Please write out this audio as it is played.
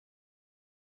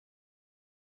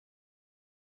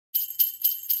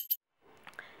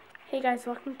Hey guys,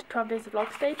 welcome to 12 Days of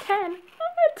Vlogs Day 10. Oh,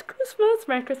 it's Christmas!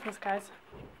 Merry Christmas, guys.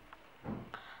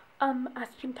 As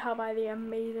you can tell by the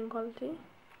amazing quality,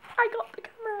 I got the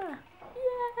camera!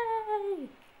 Yay!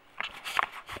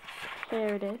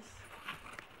 Here it is.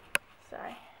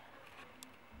 Sorry.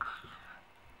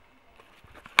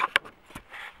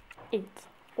 It's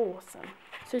awesome.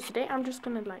 So today I'm just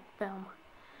gonna film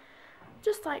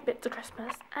just bits of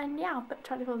Christmas, and yeah, I'll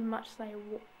try to film as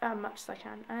much as I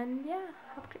can, and yeah,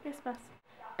 have a good Christmas.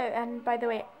 Oh, and by the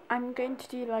way, I'm going to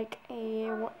do a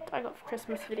what I got for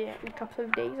Christmas video in a couple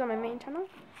of days on my main channel.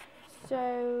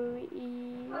 So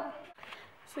yeah.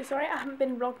 So sorry I haven't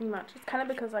been vlogging much. It's kind of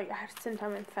because I have to spend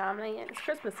time with family and it's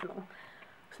Christmas and all.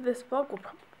 So this vlog will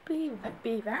probably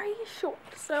be very short.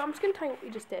 So I'm just gonna tell you what we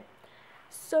just did.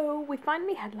 So we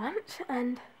finally had lunch,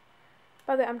 and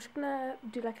by the way, I'm just gonna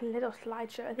do a little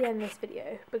slideshow at the end of this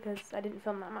video because I didn't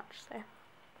film that much. So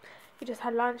we just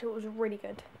had lunch. It was really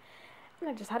good, and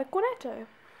I just had a cornetto.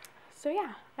 So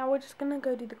yeah, now we're just gonna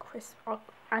go do our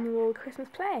annual Christmas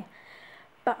play.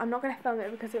 But I'm not gonna film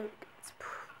it because it's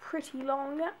pretty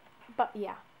long. But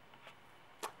yeah,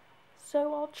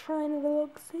 so I'll try and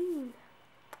vlog soon.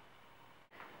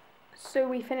 So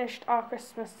we finished our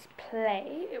Christmas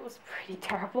play. It was pretty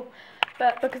terrible,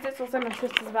 but because it's also my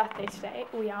sister's birthday today,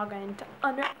 we are going to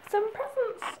unwrap some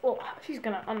presents. Well, she's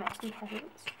gonna unwrap some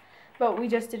presents, but we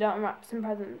just did unwrap some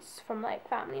presents from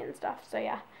family and stuff. So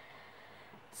yeah,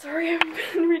 sorry I've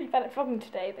been really bad at vlogging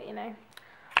today, but you know,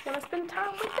 I want to spend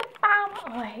time with the fam.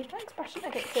 Oh, I hate that expression.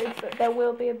 Okay, so but there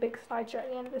will be a big slideshow at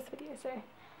the end of this video, so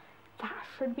that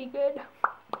should be good.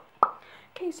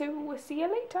 Okay, so we'll see you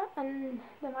later, and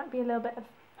there might be a little bit of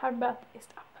happy birthday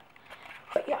stuff.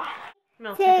 But yeah.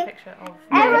 Mel, take a picture of.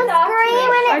 Everyone scream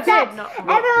when it's at.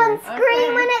 Everyone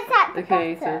scream when it's at the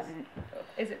bottom.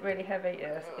 Is it really heavy?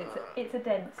 Yes. It's a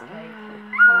dense cake.